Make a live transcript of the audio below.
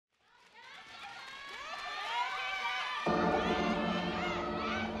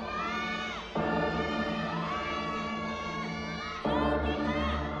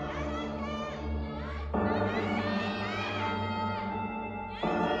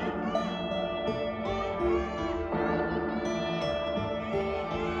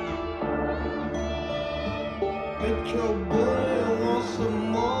your brain, want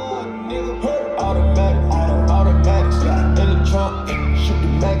some more, nigga. Automatic, slide in the trunk, shoot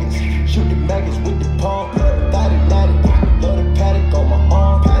the maggots with the pump. Thought it, load the paddock on my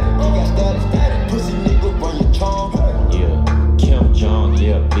arm. He got status, pussy nigga, run your charm. Yeah, Kim Jong,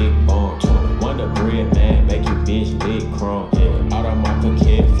 yeah, big bomb. Wonder bread, man, make your bitch big crumb. Yeah, out of my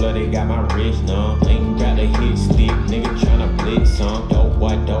pocket, flooded, got my wrist numb. Ain't got a hit stick, nigga tryna blitz some. Dope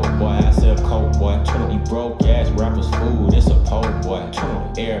boy, I sell coke boy. 20 broke ass rappers food, it's a pole boy.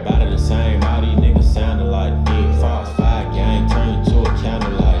 Everybody the same, all these niggas sounding like dick. Fox 5 gang, turn you to a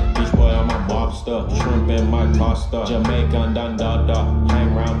candlelight. Bitch boy, I'm a mobster, shrimp in my pasta. Jamaican dun da da,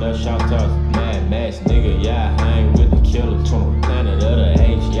 hang round the shelters. Mad Max nigga, yeah, I hang with the killer. Planet of the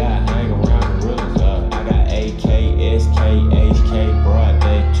H, yeah, I hang around the realest. I got AK, SK, HK, broad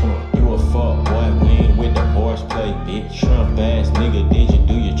day. You a fuck boy, we ain't with the horseplay, bitch. Shrimp ass nigga, did you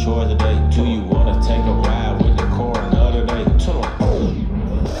do your chores today? Do you wanna take a ride with the coroner today?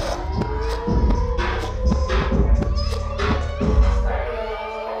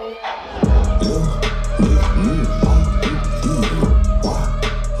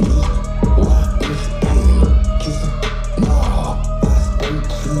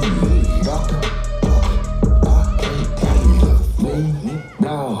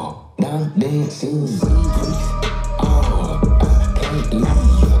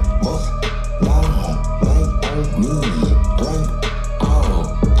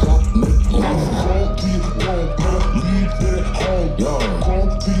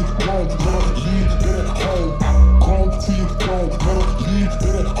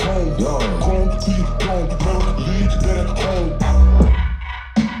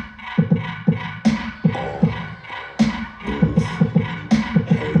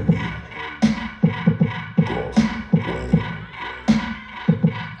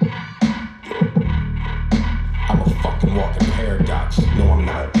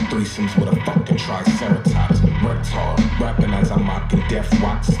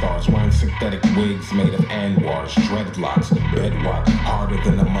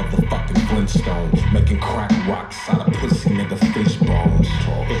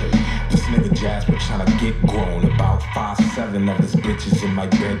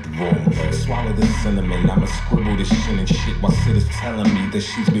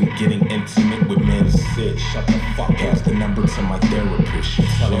 She's been getting intimate with men and said, shut the fuck up. Pass the number to my therapist. You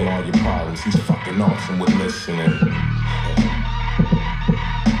tell him all your problems. He's fucking awesome with listening.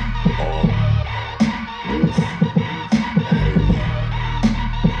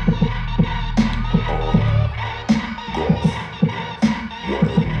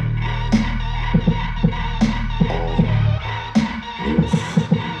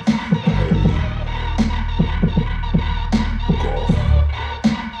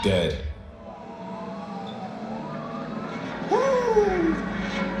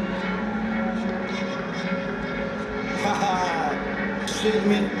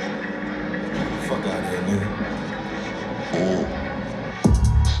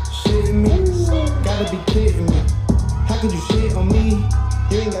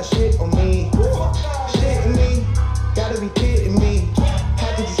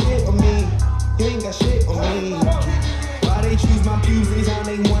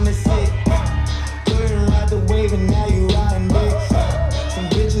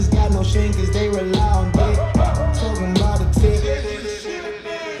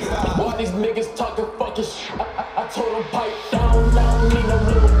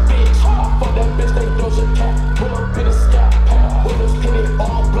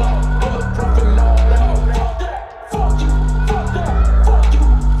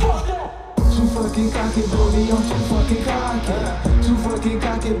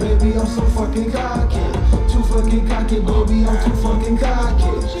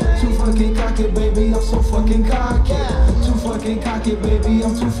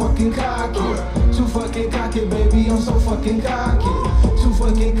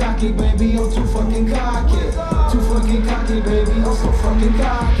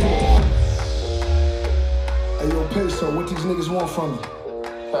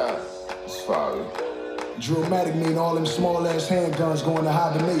 Dramatic mean all them small ass handguns going to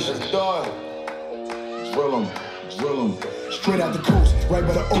hibernation. Drill 'em. Straight out the coast, right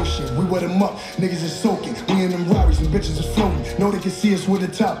by the ocean. We wet them up, niggas is soaking. We in them Rari's and bitches is floating. Know they can see us with the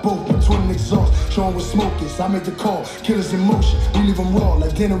top open. Twin exhaust, showing what smoke is. I make the call, killers in motion. We leave them raw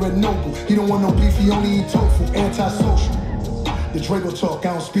like dinner at Noble. He don't want no beef, he only eat tofu. Antisocial. The Draco talk,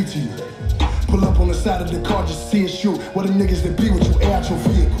 I don't speak to you. Pull up on the side of the car just to see us shoot. What the niggas that be with you, air out your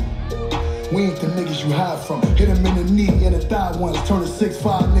vehicle. We ain't the niggas you hide from. Hit him in the knee and the thigh ones. Turn a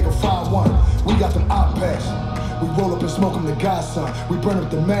 6'5", nigga 5'1". We got them op pass. We roll up and smoke them to God, son. We burn up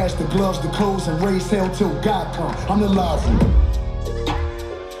the mask, the gloves, the clothes, and raise hell till God come. I'm the live one.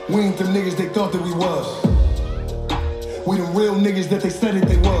 We ain't them niggas they thought that we was. We the real niggas that they said that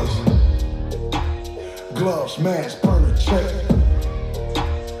they was. Gloves, mask, burner, check.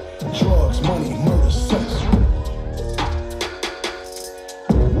 Drugs, money, murder, sex.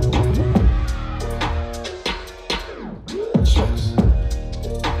 Checks.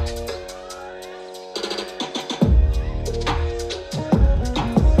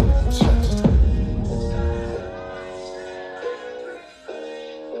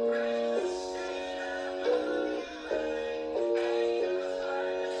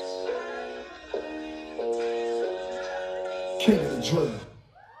 King of the drill.